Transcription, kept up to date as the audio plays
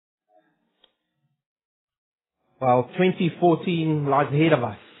Well, 2014 lies ahead of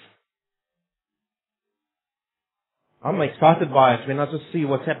us. I'm excited by it when I just see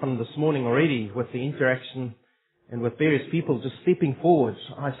what's happened this morning already with the interaction and with various people just stepping forward.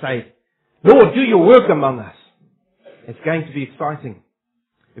 I say, Lord, do your work among us. It's going to be exciting.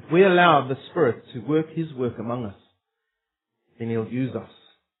 If we allow the Spirit to work His work among us, then He'll use us.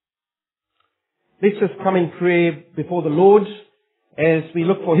 Let's just come in prayer before the Lord as we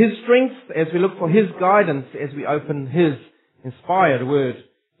look for His strength, as we look for His guidance, as we open His inspired word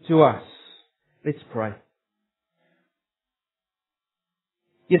to us. Let's pray.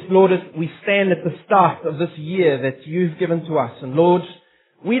 Yes, Lord, as we stand at the start of this year that You've given to us, and Lord,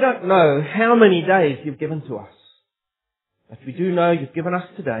 we don't know how many days You've given to us, but we do know You've given us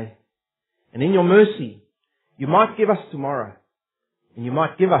today, and in Your mercy, You might give us tomorrow, and You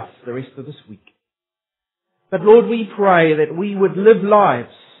might give us the rest of this week. But Lord, we pray that we would live lives,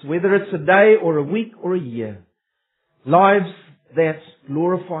 whether it's a day or a week or a year, lives that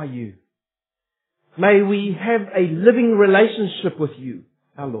glorify You. May we have a living relationship with You,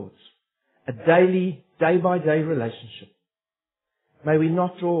 our Lord, a daily, day-by-day relationship. May we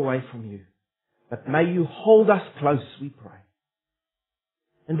not draw away from You, but may You hold us close, we pray.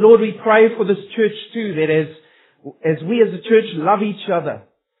 And Lord, we pray for this church too, that as we as a church love each other,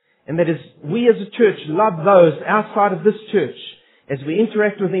 and that as we as a church love those outside of this church, as we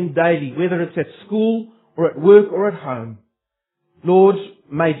interact with them daily, whether it's at school or at work or at home, Lord,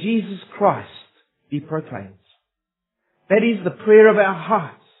 may Jesus Christ be proclaimed. That is the prayer of our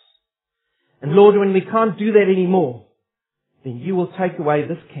hearts. And Lord, when we can't do that anymore, then You will take away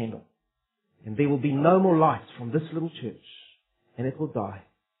this candle, and there will be no more light from this little church, and it will die.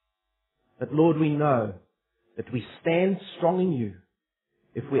 But Lord, we know that we stand strong in You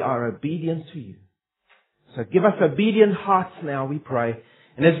if we are obedient to You. So give us obedient hearts now, we pray.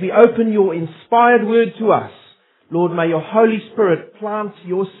 And as we open Your inspired word to us, Lord, may Your Holy Spirit plant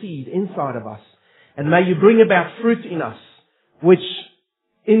Your seed inside of us. And may You bring about fruit in us, which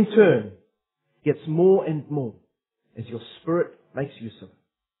in turn gets more and more as Your Spirit makes use of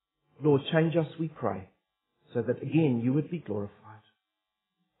it. Lord, change us, we pray, so that again You would be glorified.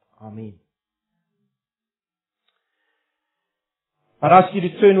 Amen. I'd ask you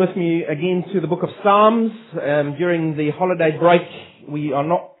to turn with me again to the book of Psalms. During the holiday break, we are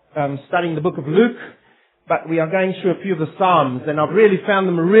not studying the book of Luke, but we are going through a few of the Psalms, and I've really found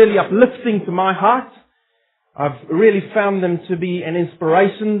them really uplifting to my heart. I've really found them to be an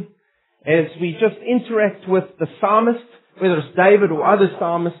inspiration as we just interact with the psalmist, whether it's David or other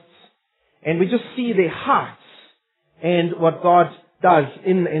psalmists, and we just see their hearts and what God does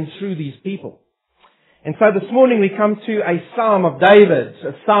in and through these people. And so this morning we come to a psalm of David,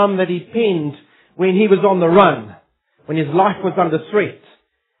 a psalm that he penned when he was on the run, when his life was under threat,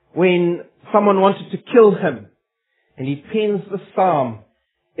 when someone wanted to kill him. And he pens the psalm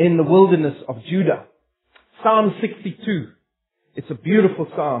in the wilderness of Judah. Psalm 62. It's a beautiful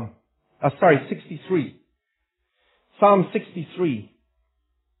psalm. 63. Psalm 63.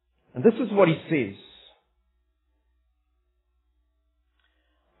 And this is what he says.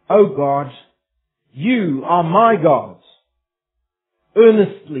 O God, You are my God.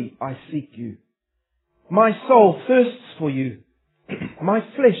 Earnestly I seek You. My soul thirsts for You. My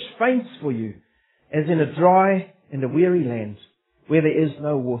flesh faints for You, as in a dry and a weary land, where there is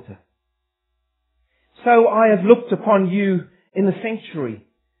no water. So I have looked upon You in the sanctuary,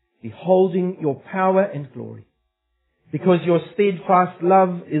 beholding Your power and glory. Because Your steadfast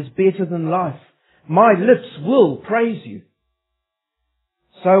love is better than life, my lips will praise You.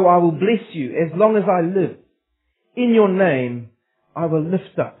 So I will bless You as long as I live. In Your name I will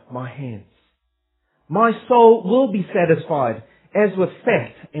lift up my hands. My soul will be satisfied as with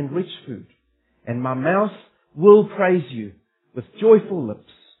fat and rich food, and my mouth will praise You with joyful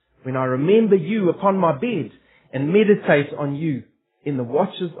lips when I remember You upon my bed and meditate on You in the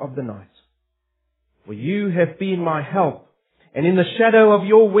watches of the night. For You have been my help, and in the shadow of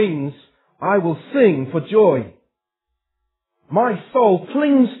Your wings I will sing for joy. My soul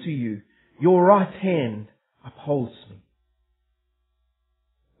clings to You, Your right hand upholds me.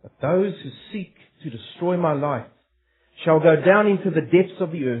 But those who seek to destroy my life shall go down into the depths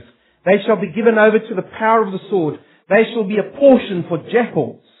of the earth. They shall be given over to the power of the sword. They shall be a portion for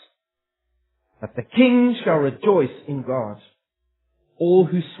jackals. But the king shall rejoice in God. All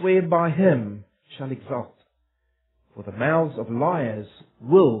who swear by Him shall exult, for the mouths of liars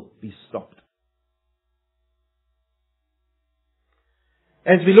will be stopped.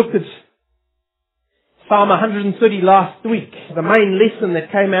 As we looked at Psalm 130 last week, the main lesson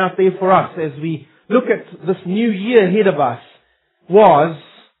that came out there for us as we look at this new year ahead of us was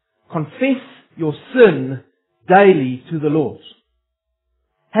confess your sin daily to the Lord.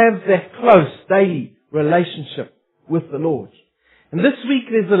 Have that close daily relationship with the Lord. And this week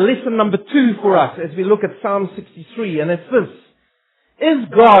there's a lesson number 2 for us as we look at Psalm 63, and it's this. Is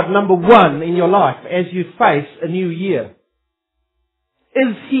God number 1 in your life as you face a new year?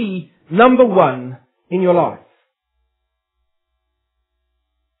 Is He number 1 in your life?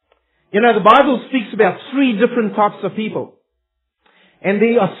 You know, the Bible speaks about 3 different types of people. And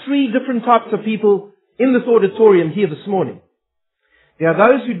there are 3 different types of people in this auditorium here this morning. There are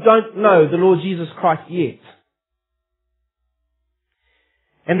those who don't know the Lord Jesus Christ yet.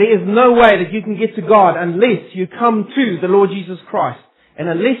 And there is no way that you can get to God unless you come to the Lord Jesus Christ. And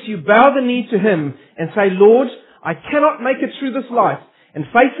unless you bow the knee to Him and say, Lord, I cannot make it through this life and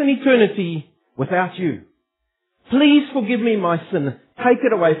face an eternity without You. Please forgive me my sin. Take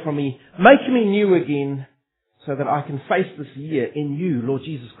it away from me. Make me new again so that I can face this year in You, Lord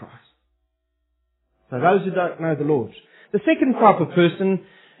Jesus Christ. So those who don't know the Lord. The second type of person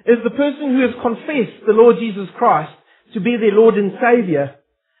is the person who has confessed the Lord Jesus Christ to be their Lord and Saviour,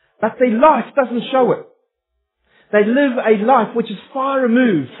 but their life doesn't show it. They live a life which is far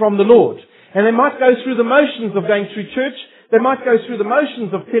removed from the Lord. And they might go through the motions of going through church. They might go through the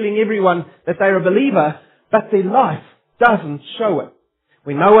motions of telling everyone that they're a believer, but their life doesn't show it.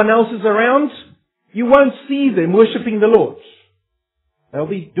 When no one else is around, you won't see them worshipping the Lord. They'll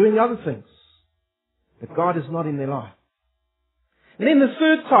be doing other things. But God is not in their life. And then the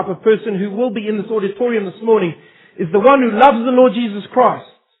third type of person who will be in this auditorium this morning is the one who loves the Lord Jesus Christ.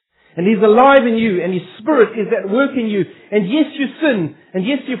 And He's alive in you, and His Spirit is at work in you. And yes, you sin, and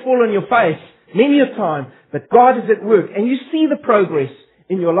yes, you fall on your face many a time, but God is at work, and you see the progress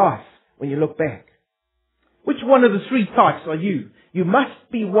in your life when you look back. Which one of the 3 types are you? You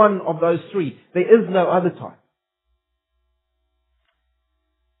must be one of those 3. There is no other type.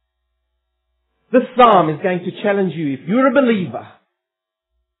 This psalm is going to challenge you, if you're a believer,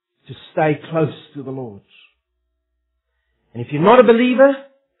 to stay close to the Lord. And if you're not a believer,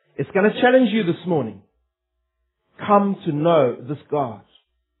 it's going to challenge you this morning. Come to know this God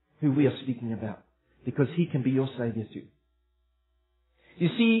who we are speaking about, because He can be your Saviour too. You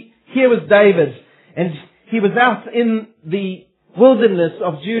see, here was David, and he was out in the wilderness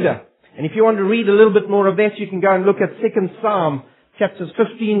of Judah. And if you want to read a little bit more of that, you can go and look at 2nd Psalm, chapters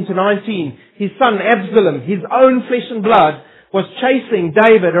 15 to 19. His son Absalom, his own flesh and blood, was chasing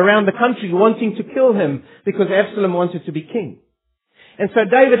David around the country, wanting to kill him because Absalom wanted to be king. And so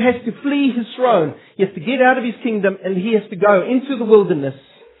David has to flee his throne. He has to get out of his kingdom, and he has to go into the wilderness,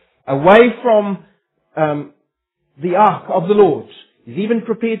 away from the ark of the Lord. He's even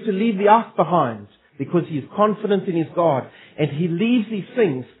prepared to leave the ark behind because he is confident in his God. And he leaves these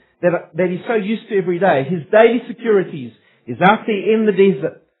things that he's so used to every day. His daily securities is out there in the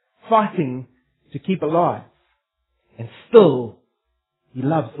desert, fighting to keep alive. And still, he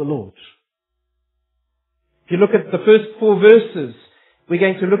loves the Lord. If you look at the first 4 verses, we're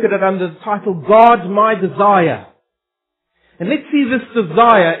going to look at it under the title, God, My Desire. And let's see this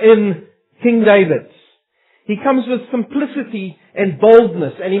desire in King David. He comes with simplicity and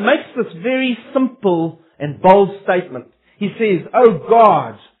boldness, and he makes this very simple and bold statement. He says, Oh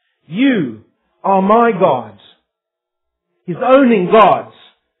God, You are my God. He's owning God,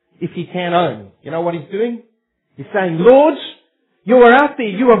 if he can own. You know what he's doing? He's saying, Lord, You are out there,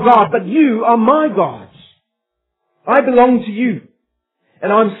 You are God, but You are my God. I belong to You.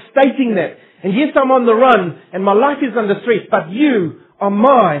 And I'm stating that. And yes, I'm on the run, and my life is under threat, but You are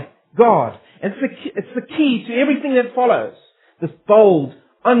my God. And it's the key to everything that follows. This bold,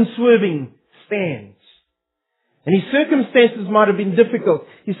 unswerving stance. And his circumstances might have been difficult.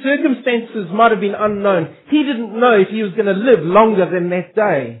 His circumstances might have been unknown. He didn't know if he was going to live longer than that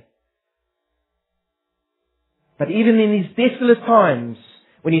day. But even in these desolate times,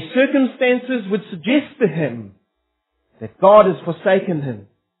 when his circumstances would suggest to him that God has forsaken him,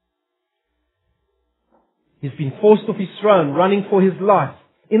 he's been forced off his throne, running for his life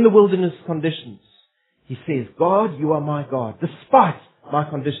in the wilderness conditions. He says, God, You are my God, despite my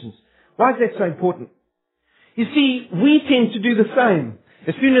conditions. Why is that so important? You see, we tend to do the same.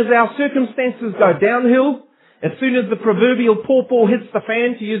 As soon as our circumstances go downhill, as soon as the proverbial pawpaw hits the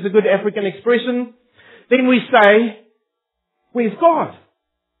fan, to use a good African expression, then we say, where's God?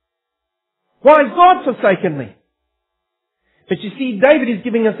 Why has God forsaken me? But you see, David is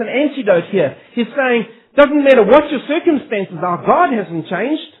giving us an antidote here. He's saying, doesn't matter what your circumstances are, God hasn't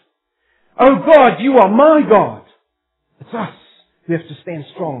changed. Oh God, You are my God. It's us who have to stand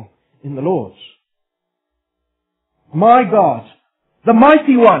strong in the Lord. My God, the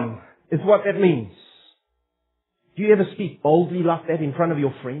mighty one, is what that means. Do you ever speak boldly like that in front of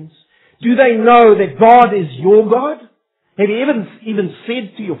your friends? Do they know that God is your God? Have you ever even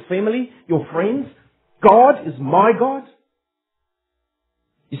said to your family, your friends, God is my God?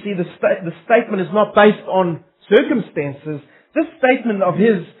 You see, the statement is not based on circumstances. This statement of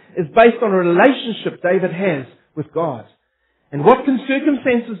his is based on a relationship David has with God. And what can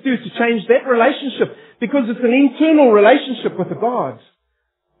circumstances do to change that relationship? Because it's an internal relationship with a God.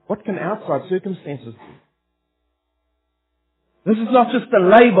 What can outside circumstances do? This is not just a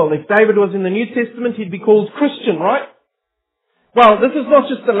label. If David was in the New Testament, he'd be called Christian, right? Well, this is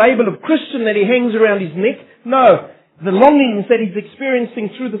not just a label of Christian that he hangs around his neck. No. The longings that he's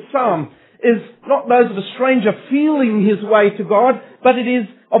experiencing through the psalm is not those of a stranger feeling his way to God, but it is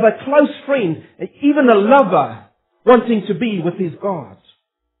of a close friend, even a lover, wanting to be with his God.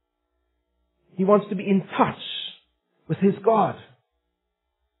 He wants to be in touch with his God.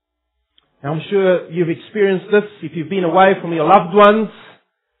 Now, I'm sure you've experienced this if you've been away from your loved ones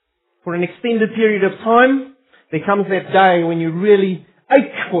for an extended period of time. There comes that day when you really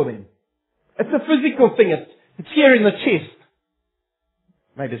ache for them. It's a physical thing. It's here in the chest.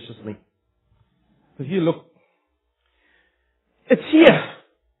 Maybe it's just me. Because you look. It's here.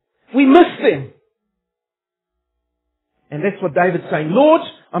 We miss them. And that's what David's saying. Lord,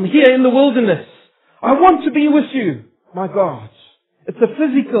 I'm here in the wilderness. I want to be with you, my God. It's a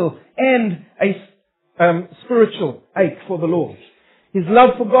physical and a spiritual ache for the Lord. His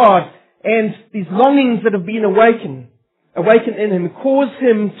love for God and these longings that have been awakened in him cause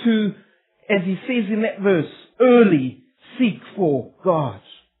him to, as he says in that verse, early seek for God.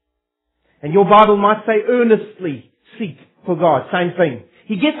 And your Bible might say earnestly seek for God. Same thing.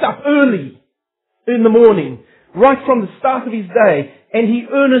 He gets up early in the morning, right from the start of his day, and he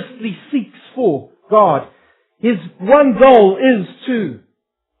earnestly seeks for God. His one goal is to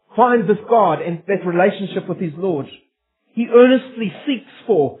find this God and that relationship with his Lord. He earnestly seeks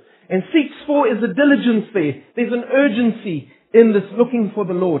for, and seeks for is a diligence there. There's an urgency in this looking for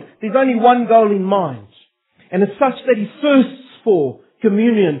the Lord. There's only one goal in mind. And it's such that he thirsts for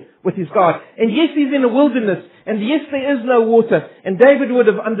communion with his God. And yes, he's in a wilderness, and yes, there is no water. And David would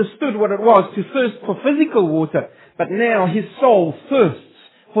have understood what it was to thirst for physical water. But now his soul thirsts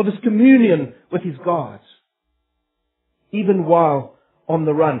for this communion with his God. Even while on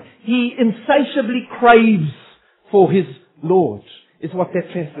the run. He insatiably craves for his Lord, is what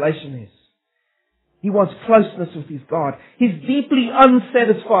that translation is. He wants closeness with his God. He's deeply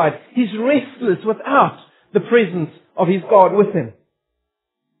unsatisfied. He's restless without the presence of his God with him.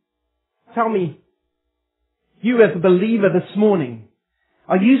 Tell me, you as a believer this morning,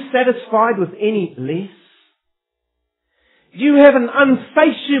 are you satisfied with any less? Do you have an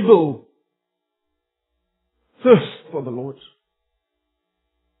unsatiable thirst for the Lord?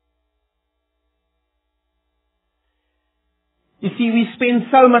 You see, we spend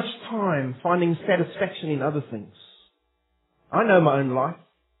so much time finding satisfaction in other things. I know my own life.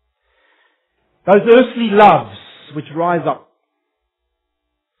 Those earthly loves which rise up.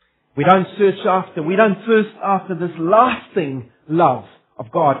 We don't thirst after this lasting love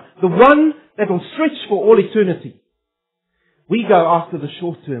of God. The one that will stretch for all eternity. We go after the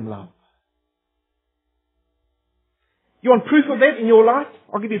short-term love. You want proof of that in your life?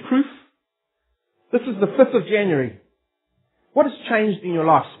 I'll give you proof. This is the 5th of January. What has changed in your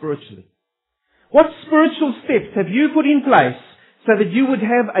life spiritually? What spiritual steps have you put in place so that you would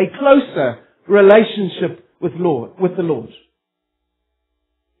have a closer relationship with the Lord?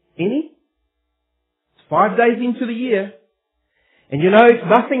 Any? It's 5 days into the year. And you know, if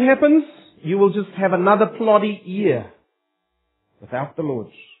nothing happens, you will just have another ploddy year without the Lord.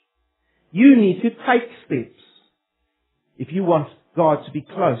 You need to take steps if you want God to be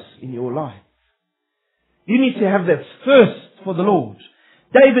close in your life. You need to have that thirst for the Lord.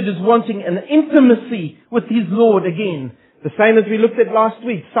 David is wanting an intimacy with his Lord again. The same as we looked at last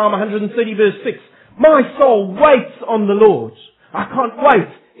week, Psalm 130 verse 6. My soul waits on the Lord. I can't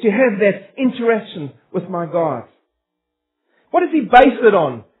wait to have that interaction with my God. What does he base it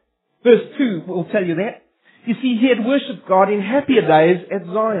on? Verse 2 will tell you that. You see, he had worshipped God in happier days at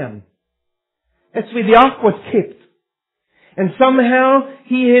Zion. That's where the ark was kept. And somehow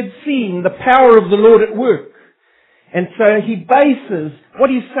he had seen the power of the Lord at work. And so he bases what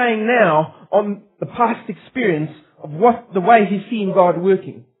he's saying now on the past experience of the way he's seen God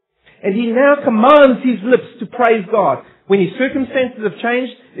working. And he now commands his lips to praise God. When his circumstances have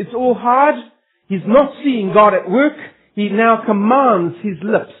changed, it's all hard. He's not seeing God at work. He now commands his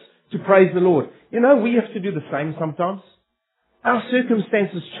lips to praise the Lord. You know, we have to do the same sometimes. Our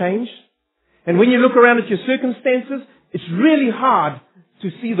circumstances change. And when you look around at your circumstances, it's really hard to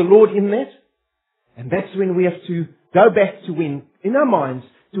see the Lord in that. And that's when we have to go back to when, in our minds,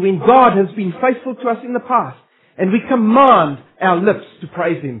 to when God has been faithful to us in the past, and we command our lips to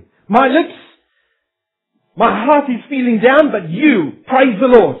praise Him. My lips, my heart is feeling down, but you, praise the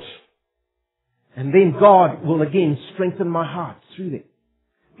Lord. And then God will again strengthen my heart through that.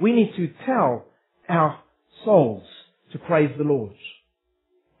 We need to tell our souls to praise the Lord.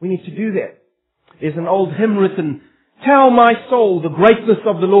 We need to do that. There's an old hymn written, "Tell my soul the greatness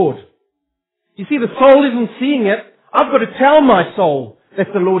of the Lord." You see, the soul isn't seeing it. I've got to tell my soul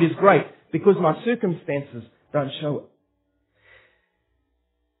that the Lord is great, because my circumstances don't show it.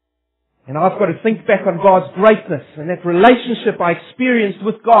 And I've got to think back on God's greatness and that relationship I experienced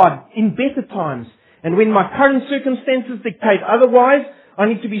with God in better times. And when my current circumstances dictate otherwise, I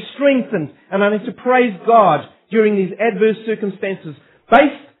need to be strengthened and I need to praise God during these adverse circumstances,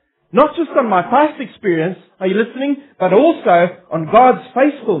 based not just on my past experience, are you listening, but also on God's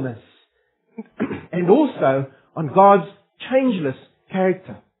faithfulness and also on God's changeless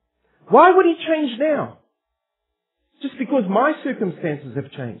character. Why would He change now? Just because my circumstances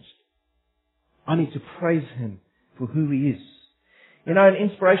have changed. I need to praise Him for who He is. You know, an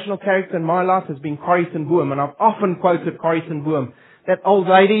inspirational character in my life has been Corrie ten Boom, and I've often quoted Corrie ten Boom. That old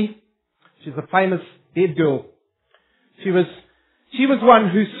lady, she's a famous dead girl. She was one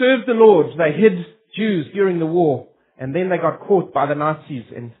who served the Lord. They hid Jews during the war, and then they got caught by the Nazis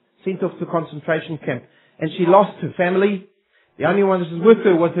and sent off to a concentration camp. And she lost her family. The only one that was with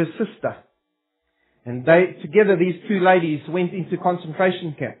her was her sister. And together these two ladies went into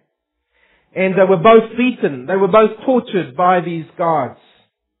concentration camp. And they were both beaten. They were both tortured by these guards.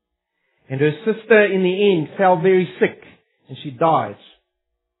 And her sister in the end fell very sick and she died.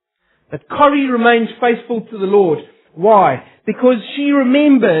 But Corrie remained faithful to the Lord. Why? Because she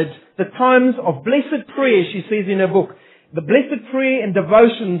remembered the times of blessed prayer, she says in her book. The blessed prayer and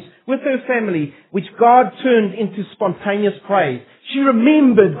devotions with her family, which God turned into spontaneous praise. She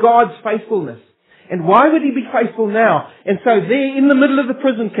remembered God's faithfulness. And why would He be faithful now? And so there in the middle of the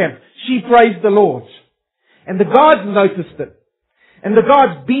prison camp, she praised the Lord. And the guards noticed it. And the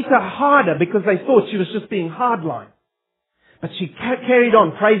guards beat her harder because they thought she was just being hardline. But she carried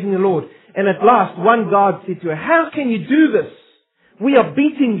on praising the Lord. And at last, one guard said to her, "How can you do this? We are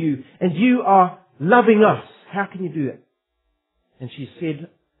beating you and you are loving us. How can you do that?" And she said,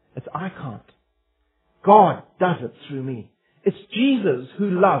 I can't. God does it through me. It's Jesus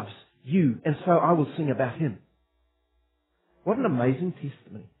who loves you, and so I will sing about Him. What an amazing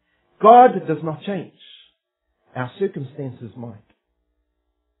testimony. God does not change. Our circumstances might.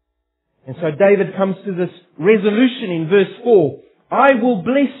 And so David comes to this resolution in verse 4. I will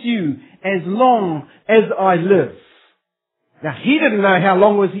bless you as long as I live. Now, he didn't know how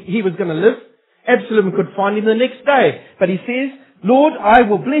long he was going to live. Absalom could find him the next day. But he says, Lord, I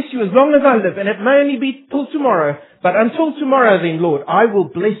will bless you as long as I live. And it may only be till tomorrow. But until tomorrow then, Lord, I will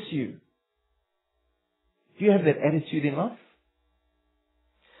bless you. Do you have that attitude in life?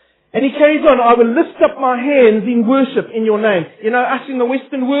 And he carries on, I will lift up my hands in worship in your name. You know, us in the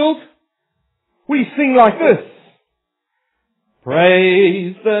Western world, we sing like this.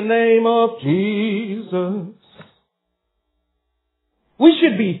 Praise the name of Jesus. We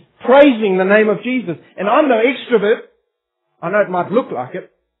should be praising the name of Jesus. And I'm no extrovert. I know it might look like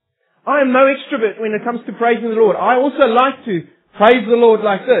it. I am no extrovert when it comes to praising the Lord. I also like to praise the Lord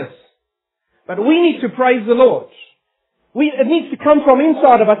like this. But we need to praise the Lord. It needs to come from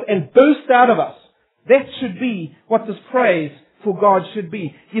inside of us and burst out of us. That should be what this praise for God should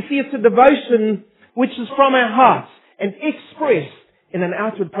be. You see, it's a devotion which is from our hearts and expressed in an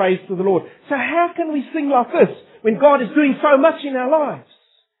outward praise to the Lord. So how can we sing like this when God is doing so much in our lives?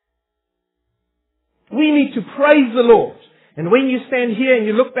 We need to praise the Lord. And when you stand here and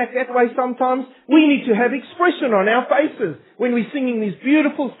you look back that way sometimes, we need to have expression on our faces when we're singing these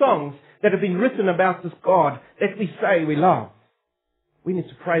beautiful songs that have been written about this God that we say we love. We need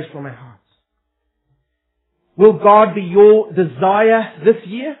to praise from our hearts. Will God be your desire this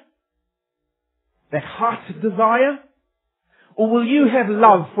year? That heart desire? Or will you have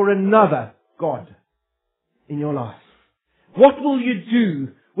love for another God in your life? What will you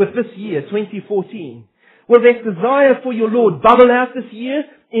do with this year, 2014? Will that desire for your Lord bubble out this year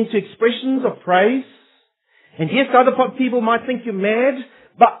into expressions of praise? And yes, other people might think you're mad,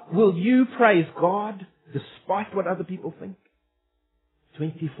 but will you praise God despite what other people think?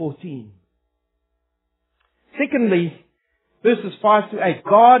 2014. Secondly, verses 5 to 8.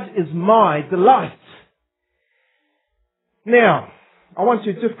 God is my delight. Now, I want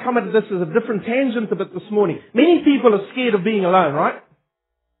to just come at this as a different tangent a bit this morning. Many people are scared of being alone, right?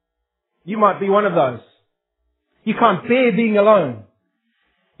 You might be one of those. You can't bear being alone.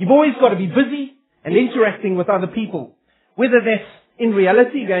 You've always got to be busy and interacting with other people. Whether that's in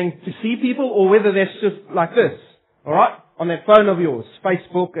reality going to see people or whether that's just like this. Alright? On that phone of yours,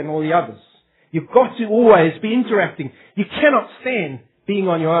 Facebook and all the others. You've got to always be interacting. You cannot stand being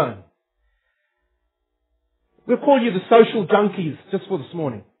on your own. We'll call you the social junkies just for this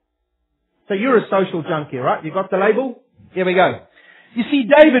morning. So you're a social junkie, right? You got the label? Here we go. You see,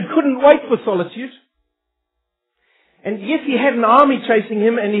 David couldn't wait for solitude. And yes, he had an army chasing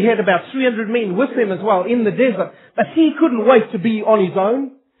him and he had about 300 men with him as well in the desert. But he couldn't wait to be on his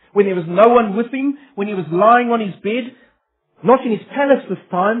own when there was no one with him, when he was lying on his bed, not in his palace this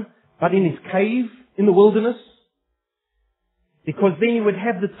time, but in his cave in the wilderness. Because then he would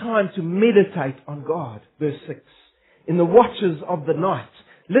have the time to meditate on God. Verse 6. In the watches of the night.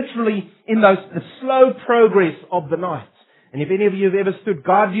 Literally in the slow progress of the night. And if any of you have ever stood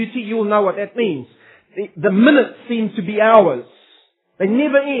guard duty, you'll know what that means. The minutes seem to be hours. They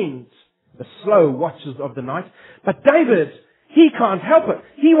never end. The slow watches of the night. But David, he can't help it.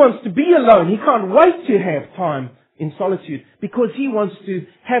 He wants to be alone. He can't wait to have time in solitude because he wants to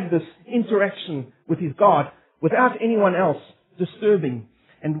have this interaction with his God without anyone else disturbing.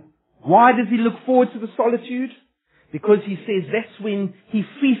 And why does he look forward to the solitude? Because he says that's when he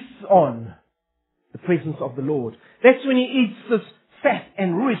feasts on the presence of the Lord. That's when he eats this fat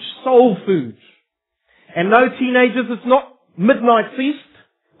and rich soul food. And no, teenagers, it's not midnight feast,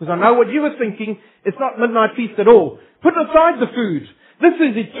 because I know what you were thinking. It's not midnight feast at all. Put aside the food. This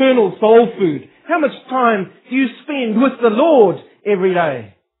is eternal soul food. How much time do you spend with the Lord every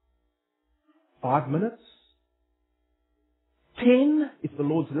day? 5 minutes? 10, if the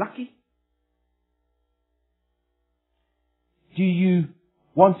Lord's lucky? Do you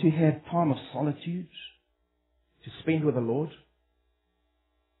want to have time of solitude to spend with the Lord?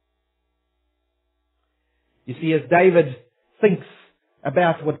 You see, as David thinks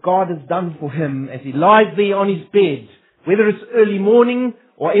about what God has done for him as he lies there on his bed, whether it's early morning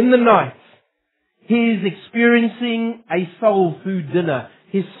or in the night, he is experiencing a soul food dinner.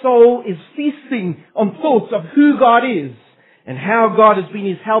 His soul is feasting on thoughts of who God is and how God has been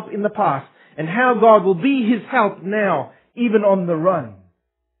his help in the past and how God will be his help now, even on the run.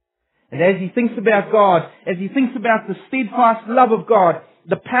 And as he thinks about God, as he thinks about the steadfast love of God,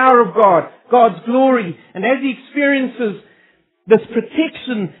 the power of God, God's glory, and as he experiences this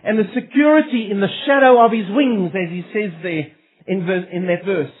protection and the security in the shadow of his wings, as he says there in that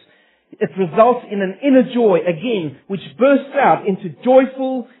verse, it results in an inner joy again, which bursts out into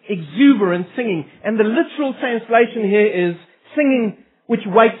joyful, exuberant singing. And the literal translation here is singing which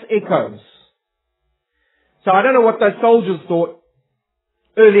wakes echoes. So I don't know what those soldiers thought,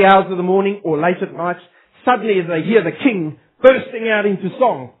 early hours of the morning or late at night, suddenly as they hear the king bursting out into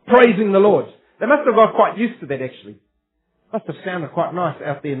song, praising the Lord. They must have got quite used to that actually. Must have sounded quite nice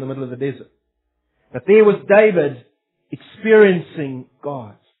out there in the middle of the desert. But there was David experiencing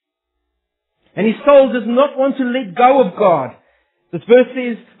God. And his soul does not want to let go of God. This verse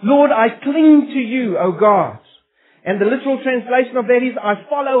says, Lord, I cling to you, O God. And the literal translation of that is, I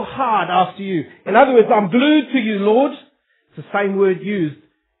follow hard after you. In other words, I'm glued to you, Lord. It's the same word used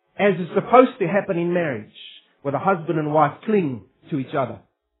as is supposed to happen in marriage, where the husband and wife cling to each other.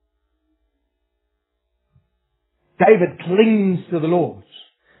 David clings to the Lord.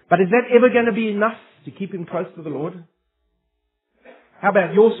 But is that ever going to be enough to keep him close to the Lord? How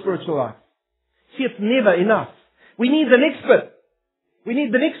about your spiritual life? See, it's never enough. We need the next bit. We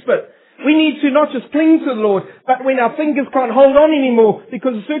need the next bit. We need to not just cling to the Lord, but when our fingers can't hold on anymore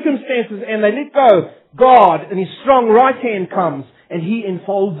because of circumstances and they let go, God and His strong right hand comes and He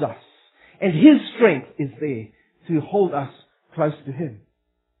enfolds us. And His strength is there to hold us close to Him.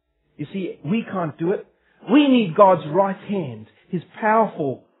 You see, we can't do it. We need God's right hand, His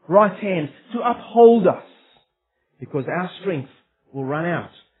powerful right hand, to uphold us because our strength will run out.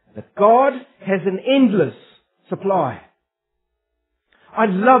 That God has an endless supply. I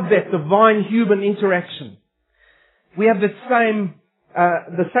love that divine human interaction. We have the same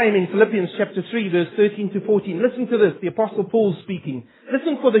in Philippians chapter 3 verse 13 to 14. Listen to this, the Apostle Paul speaking.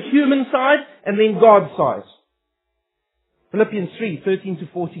 Listen for the human side and then God's side. Philippians 3, 13 to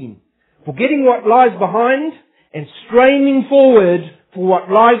 14. Forgetting what lies behind and straining forward for what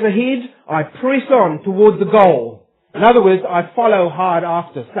lies ahead, I press on toward the goal. In other words, I follow hard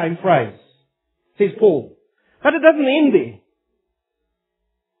after. Same phrase. Says Paul. But it doesn't end there.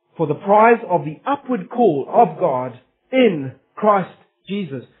 For the prize of the upward call of God in Christ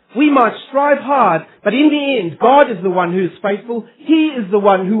Jesus. We might strive hard, but in the end, God is the one who is faithful. He is the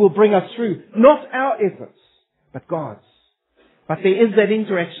one who will bring us through. Not our efforts, but God's. But there is that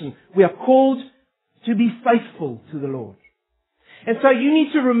interaction. We are called to be faithful to the Lord. And so you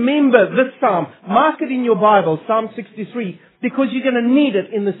need to remember this psalm. Mark it in your Bible, Psalm 63, because you're going to need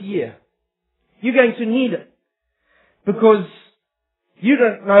it in this year. You're going to need it. Because you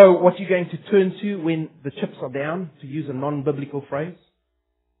don't know what you're going to turn to when the chips are down, to use a non-biblical phrase.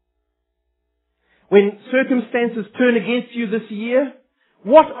 When circumstances turn against you this year,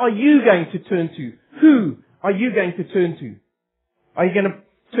 what are you going to turn to? Who are you going to turn to? Are you going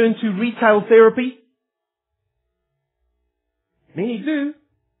to turn to retail therapy? Many do.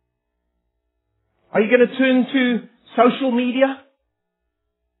 Are you going to turn to social media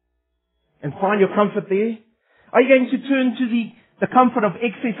and find your comfort there? Are you going to turn to the comfort of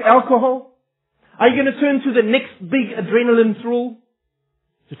excess alcohol? Are you going to turn to the next big adrenaline thrill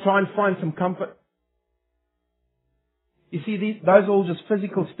to try and find some comfort? You see, those are all just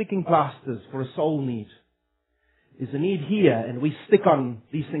physical sticking plasters for a soul need. There's a need here, and we stick on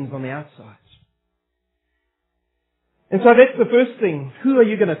these things on the outside. And so that's the first thing. Who are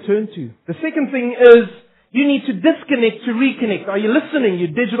you going to turn to? The second thing is you need to disconnect to reconnect. Are you listening, you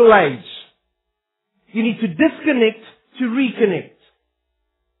digital age? You need to disconnect to reconnect.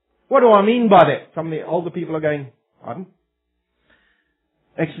 What do I mean by that? Some of the older people are going, pardon?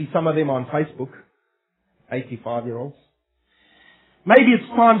 Actually, some of them are on Facebook. 85-year-olds. Maybe it's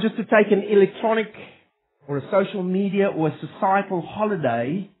time just to take an electronic or a social media or a societal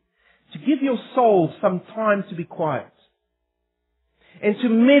holiday to give your soul some time to be quiet and to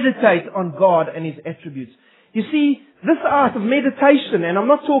meditate on God and His attributes. You see, this art of meditation, and I'm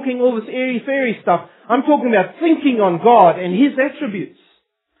not talking all this airy-fairy stuff, I'm talking about thinking on God and His attributes.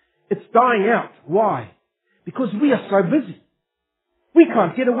 It's dying out. Why? Because we are so busy. We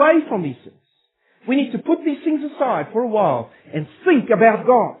can't get away from these things. We need to put these things aside for a while and think about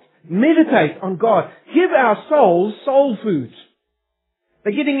God. Meditate on God. Give our souls soul food.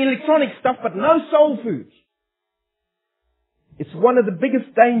 They're getting electronic stuff, but no soul food. It's one of the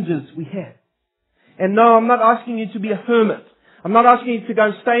biggest dangers we have. And no, I'm not asking you to be a hermit. I'm not asking you to go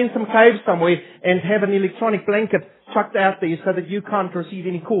and stay in some cave somewhere and have an electronic blanket chucked out there so that you can't receive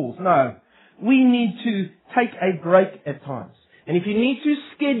any calls. No. We need to take a break at times. And if you need to,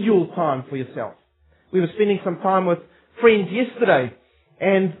 schedule time for yourself. We were spending some time with friends yesterday,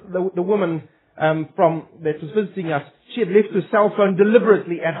 and the woman that was visiting us, she had left her cell phone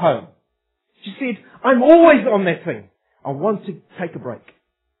deliberately at home. She said, I'm always on that thing. I want to take a break.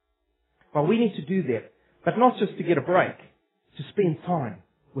 Well, we need to do that, but not just to get a break, to spend time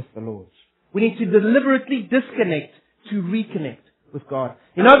with the Lord. We need to deliberately disconnect to reconnect with God.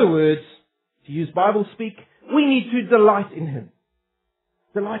 In other words, to use Bible speak, we need to delight in Him.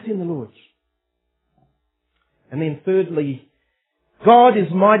 Delight in the Lord. And then thirdly, God is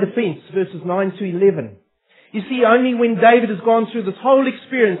my defense, verses 9 to 11. You see, only when David has gone through this whole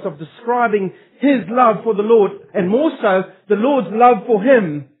experience of describing his love for the Lord, and more so, the Lord's love for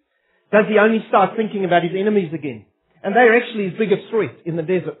him, does he only start thinking about his enemies again. And they're actually his biggest threat in the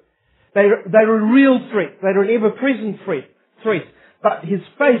desert. They're a real threat. They're an ever-present threat. But his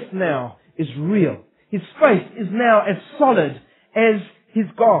faith now is real. His faith is now as solid as his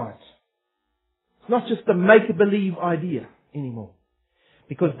God. It's not just a make-believe idea anymore.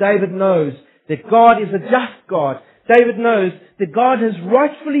 Because David knows that God is a just God. David knows that God has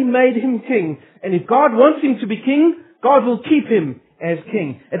rightfully made him king. And if God wants him to be king, God will keep him as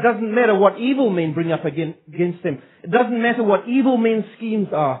king. It doesn't matter what evil men bring up against him. It doesn't matter what evil men's schemes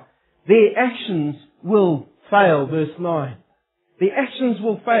are. Their actions will fail, verse 9. Their actions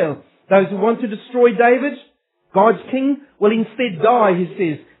will fail. Those who want to destroy David, God's king, will instead die, he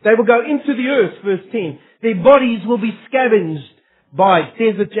says. They will go into the earth, verse 10. Their bodies will be scavenged by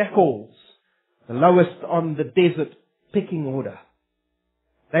desert jackals, the lowest on the desert pecking order.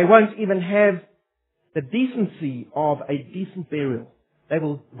 They won't even have the decency of a decent burial. They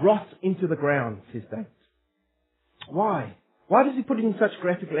will rot into the ground, says David. Why? Why does he put it in such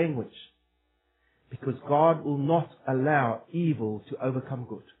graphic language? Because God will not allow evil to overcome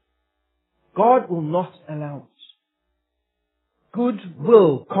good. God will not allow it. Good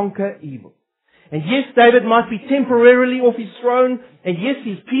will conquer evil. And yes, David might be temporarily off his throne, and yes,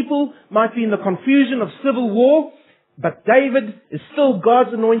 his people might be in the confusion of civil war, but David is still God's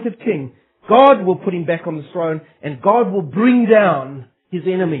anointed king. God will put him back on the throne, and God will bring down his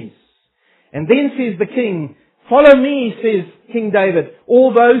enemies. And then says the king, follow me, says King David,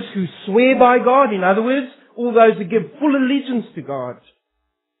 all those who swear by God, in other words, all those who give full allegiance to God,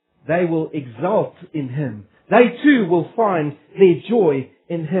 they will exult in Him. They too will find their joy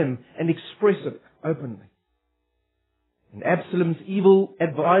in Him and express it openly. And Absalom's evil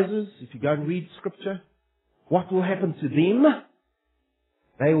advisors, if you go and read Scripture, what will happen to them?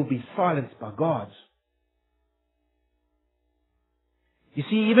 They will be silenced by God. You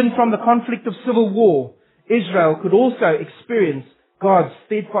see, even from the conflict of civil war, Israel could also experience God's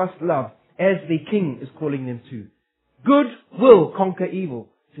steadfast love as their king is calling them to. Good will conquer evil,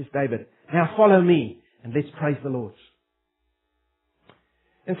 says David. Now follow me and let's praise the Lord.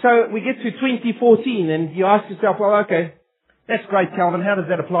 And so we get to 2014 and you ask yourself, well, okay, that's great, Calvin. How does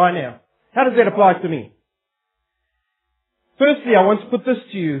that apply now? How does that apply to me? Firstly, I want to put this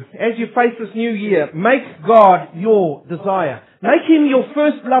to you. As you face this new year, make God your desire. Make Him your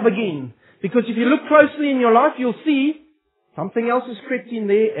first love again. Because if you look closely in your life, you'll see something else has crept in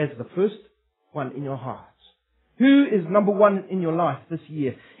there as the first one in your heart. Who is number one in your life this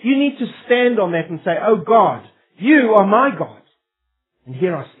year? You need to stand on that and say, oh God, you are my God. And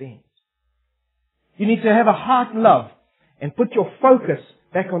here I stand. You need to have a heart love and put your focus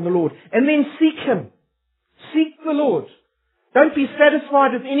back on the Lord. And then seek Him. Seek the Lord. Don't be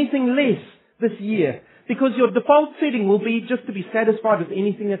satisfied with anything less this year, because your default setting will be just to be satisfied with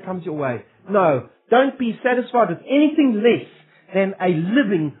anything that comes your way. No, don't be satisfied with anything less than a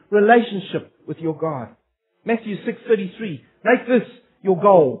living relationship with your God. Matthew 6:33. Make this your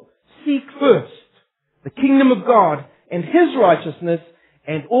goal. Seek first the kingdom of God and His righteousness,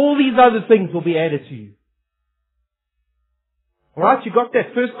 and all these other things will be added to you. Alright, you got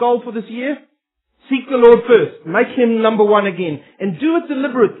that first goal for this year? Seek the Lord first. Make Him number one again. And do it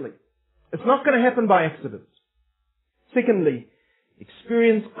deliberately. It's not going to happen by accident. Secondly,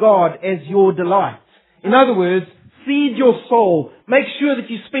 experience God as your delight. In other words, feed your soul. Make sure that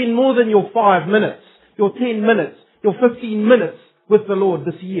you spend more than your 5 minutes, your 10 minutes, your 15 minutes with the Lord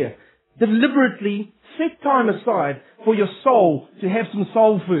this year. Deliberately set time aside for your soul to have some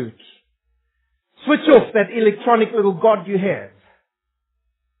soul food. Switch off that electronic little God you have.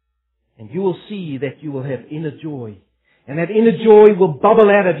 And you will see that you will have inner joy. And that inner joy will bubble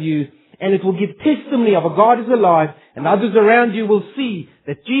out of you, and it will give testimony of a God is alive, and others around you will see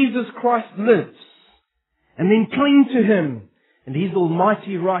that Jesus Christ lives. And then cling to Him, and His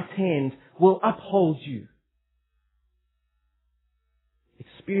almighty right hand will uphold you.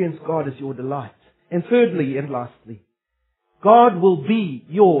 Experience God as your delight. And thirdly and lastly, God will be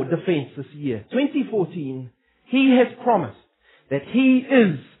your defense this year. 2014, He has promised that He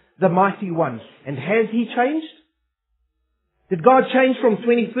is the mighty one. And has He changed? Did God change from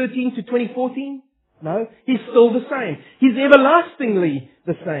 2013 to 2014? No. He's still the same. He's everlastingly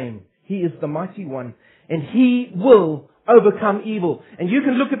the same. He is the mighty one. And He will overcome evil. And you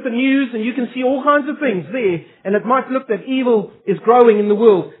can look at the news and you can see all kinds of things there. And it might look that evil is growing in the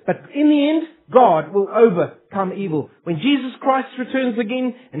world. But in the end, God will overcome evil. When Jesus Christ returns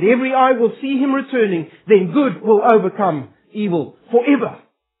again and every eye will see Him returning, then good will overcome evil forever.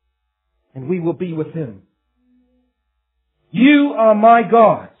 And we will be with Him. You are my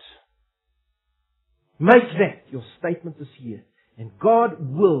God. Make that your statement this year. And God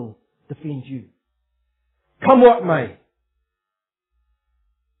will defend you. Come what may.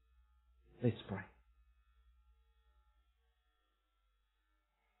 Let's pray.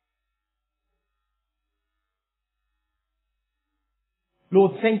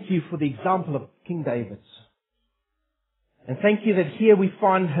 Lord, thank You for the example of King David. And thank You that here we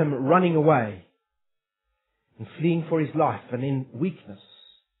find him running away and fleeing for his life and in weakness.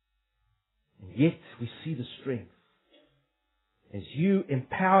 And yet we see the strength as You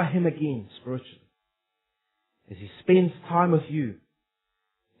empower him again spiritually. As he spends time with You.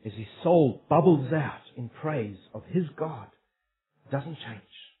 As his soul bubbles out in praise of his God. It doesn't change.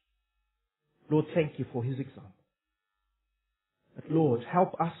 Lord, thank You for his example. But Lord,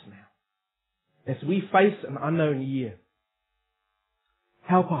 help us now as we face an unknown year.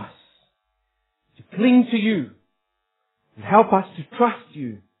 Help us to cling to You and help us to trust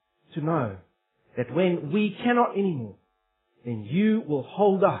You, to know that when we cannot anymore, then You will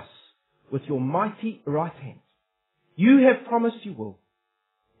hold us with Your mighty right hand. You have promised You will,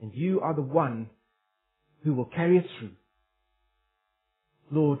 and You are the one who will carry it through.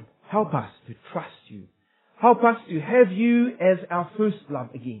 Lord, help us to trust You. Help us to have You as our first love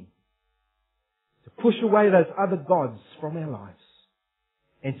again. To push away those other gods from our lives.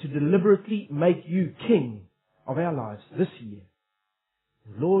 And to deliberately make You King of our lives this year.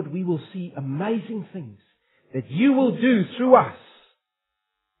 Lord, we will see amazing things that You will do through us.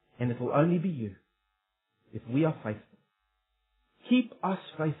 And it will only be You if we are faithful. Keep us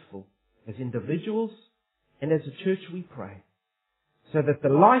faithful as individuals and as a church, we pray. So that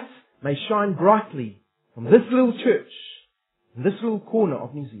the light may shine brightly from this little church, in this little corner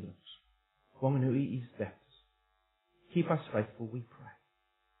of New Zealand. Whanganui East Baptist. Keep us faithful, we pray.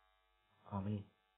 Amen.